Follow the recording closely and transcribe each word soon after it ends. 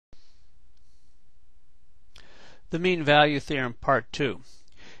The mean value theorem, part 2.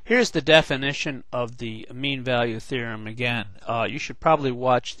 Here's the definition of the mean value theorem again. You should probably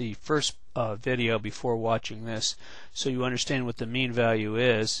watch the first video before watching this so you understand what the mean value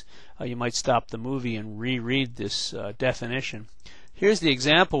is. You might stop the movie and reread this definition. Here's the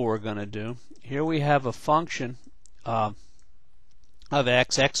example we're going to do. Here we have a function of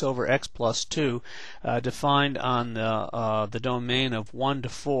x over x plus 2 defined on the domain of 1 to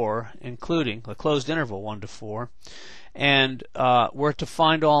 4, including the closed interval 1 to 4. And we're to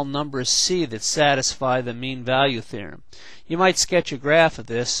find all numbers c that satisfy the mean value theorem. You might sketch a graph of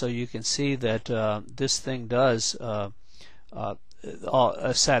this so you can see that this thing does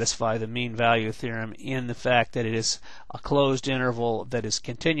satisfy the mean value theorem in the fact that it is a closed interval that is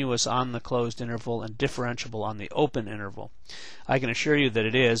continuous on the closed interval and differentiable on the open interval. I can assure you that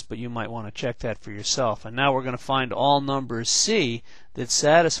it is, but you might want to check that for yourself. And now we're going to find all numbers c that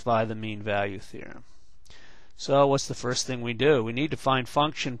satisfy the mean value theorem. So what's the first thing we do? We need to find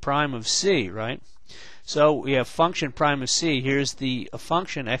function prime of c, right? So we have function prime of c. Here's the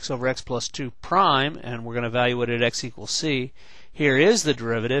function x over x plus 2 prime, and we're going to evaluate it at x equals c. Here is the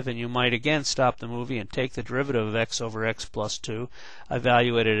derivative, and you might again stop the movie and take the derivative of x over x plus 2,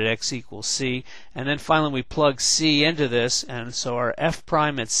 evaluate it at x equals c, and then finally we plug c into this, and so our f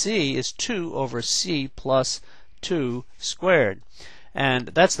prime at c is 2 over c plus 2 squared. And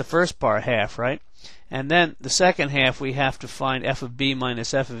that's the first part, half, right? And then the second half we have to find f of b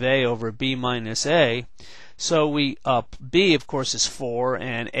minus f of a over b minus a. So we b of course is 4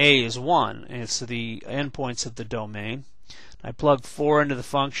 and a is 1. And it's the endpoints of the domain. I plug 4 into the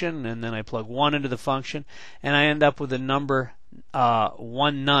function and then I plug 1 into the function and I end up with a number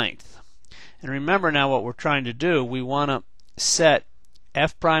 1/9. And remember now what we're trying to do. We want to set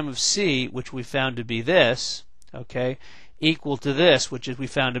f prime of c, which we found to be this, okay, equal to this, which is we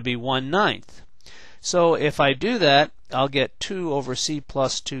found to be 1/9. So if I do that, I'll get 2 over c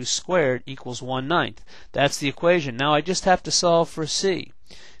plus 2 squared equals 1/9. That's the equation. Now I just have to solve for c.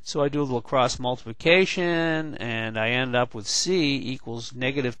 So I do a little cross multiplication, and I end up with c equals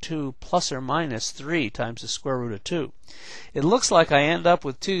negative 2 plus or minus 3 times the square root of 2. It looks like I end up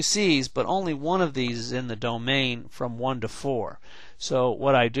with 2 c's, but only one of these is in the domain from 1 to 4. So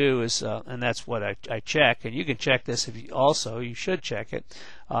what I do is, and that's what I check, and you can check this if you also, you should check it,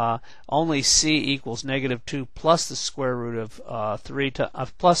 only c equals negative 2 plus the square root of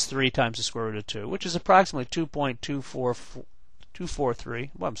plus 3 times the square root of 2, which is approximately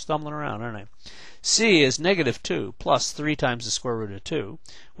 2.243. Well, I'm stumbling around, aren't I? C is negative 2 plus 3 times the square root of 2,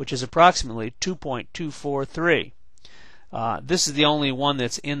 which is approximately 2.243. This is the only one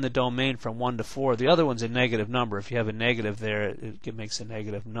that's in the domain from 1 to 4. The other one's a negative number. If you have a negative there, it makes a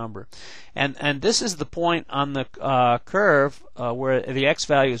negative number. And this is the point on the curve where the x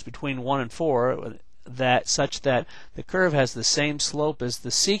value is between 1 and 4, such that the curve has the same slope as the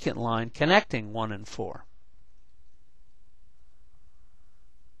secant line connecting 1 and 4.